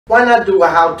why not do a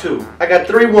how-to? I got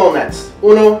 3 walnuts.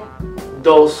 Uno,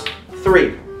 dos,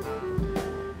 3.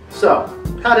 So,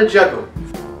 how to juggle.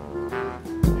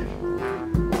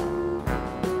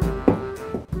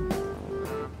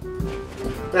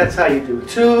 That's how you do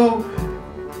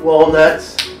 2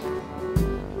 walnuts.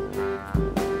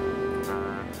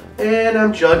 And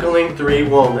I'm juggling 3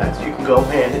 walnuts. You can go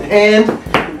hand in hand.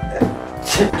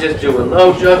 Just do a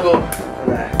low juggle.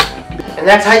 And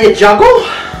that's how you juggle.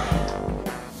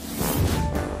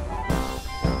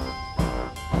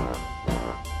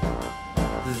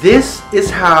 This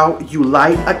is how you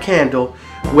light a candle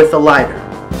with a lighter.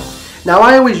 Now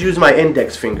I always use my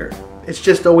index finger. It's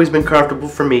just always been comfortable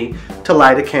for me to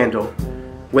light a candle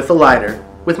with a lighter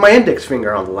with my index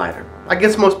finger on the lighter. I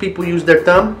guess most people use their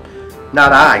thumb.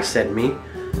 Not I, said me.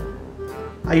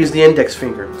 I use the index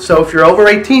finger. So if you're over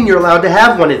 18, you're allowed to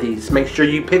have one of these. Make sure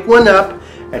you pick one up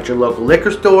at your local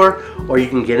liquor store, or you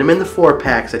can get them in the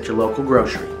 4-packs at your local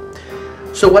grocery.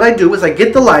 So what I do is I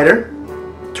get the lighter,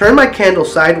 turn my candle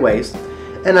sideways,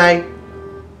 and I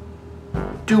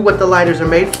do what the lighters are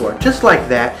made for, just like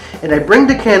that. And I bring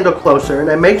the candle closer and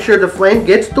I make sure the flame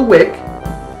gets the wick,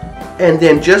 and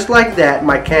then just like that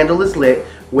my candle is lit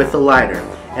with a lighter.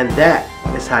 And that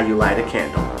is how you light a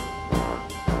candle.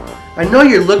 I know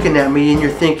you're looking at me and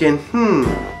you're thinking,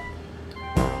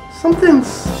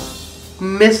 something's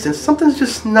missing, something's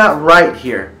just not right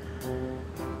here.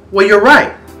 Well, you're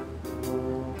right.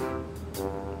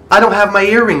 I don't have my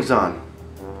earrings on,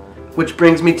 which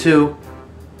brings me to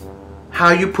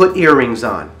how you put earrings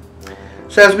on.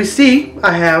 So as we see,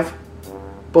 I have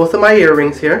both of my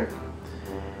earrings here.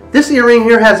 This earring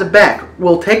here has a back.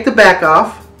 We'll take the back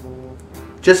off,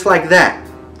 just like that.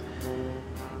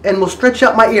 And we'll stretch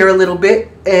out my ear a little bit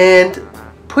and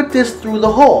put this through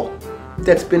the hole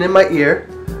that's been in my ear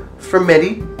for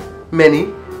many,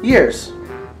 many years.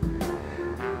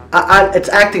 It's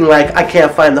acting like I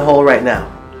can't find the hole right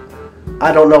now.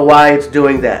 I don't know why it's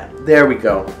doing that. There we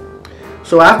go.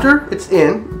 So after it's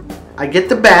in, I get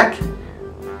the back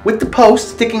with the post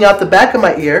sticking out the back of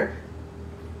my ear,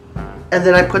 and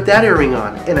then I put that earring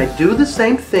on. And I do the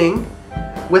same thing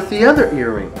with the other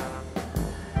earring.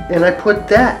 And I put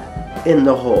that in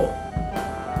the hole.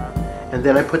 And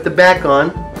then I put the back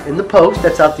on in the post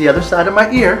that's out the other side of my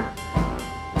ear.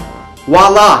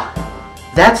 Voila!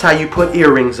 That's how you put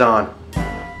earrings on.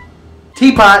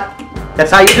 Teapot,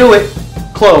 that's how you do it.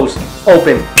 Close,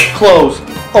 open, close,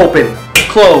 open,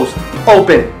 close,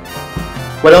 open.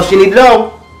 What else you need to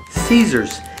know?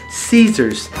 Scissors,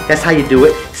 scissors, that's how you do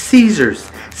it.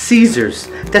 Scissors, scissors,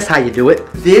 that's how you do it.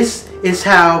 This is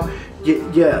how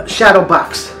you shadow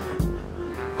box.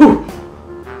 Whoo,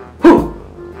 whoo,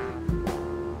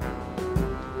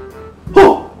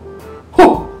 whoo,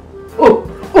 whoo, whoo,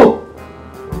 whoo.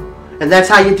 And that's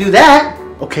how you do that.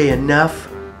 Okay,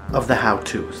 enough of the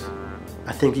how-tos.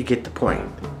 I think you get the point.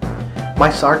 My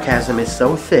sarcasm is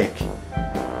so thick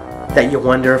that you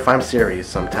wonder if I'm serious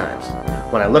sometimes.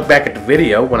 When I look back at the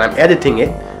video, when I'm editing it,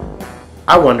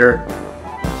 I wonder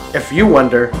if you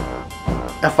wonder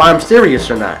if I'm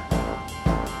serious or not.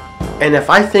 And if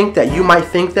I think that you might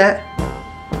think that,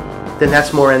 then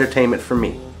that's more entertainment for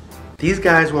me. These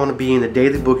guys want to be in the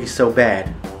Daily Boogie so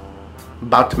bad. I'm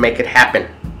about to make it happen.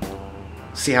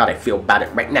 See how they feel about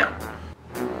it right now.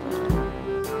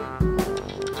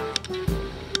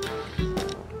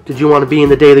 Did you want to be in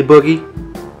the Daily Boogie?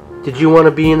 Did you want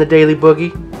to be in the Daily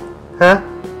Boogie? Huh?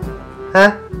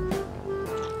 Huh?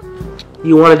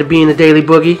 You wanted to be in the Daily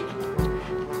Boogie?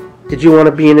 Did you want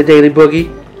to be in the Daily Boogie?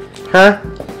 Huh?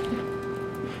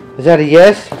 Is that a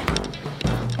yes?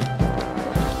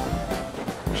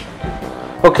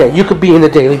 Okay, you could be in the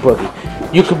Daily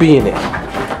Boogie. You could be in it.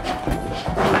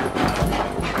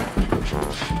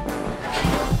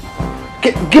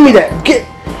 Give me that.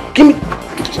 Give me.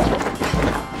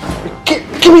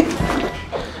 Give me.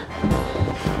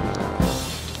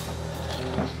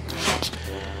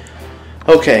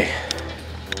 Okay.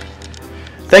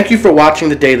 Thank you for watching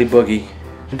the Daily Boogie.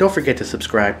 And don't forget to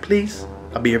subscribe, please.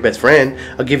 I'll be your best friend.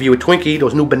 I'll give you a Twinkie,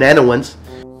 those new banana ones.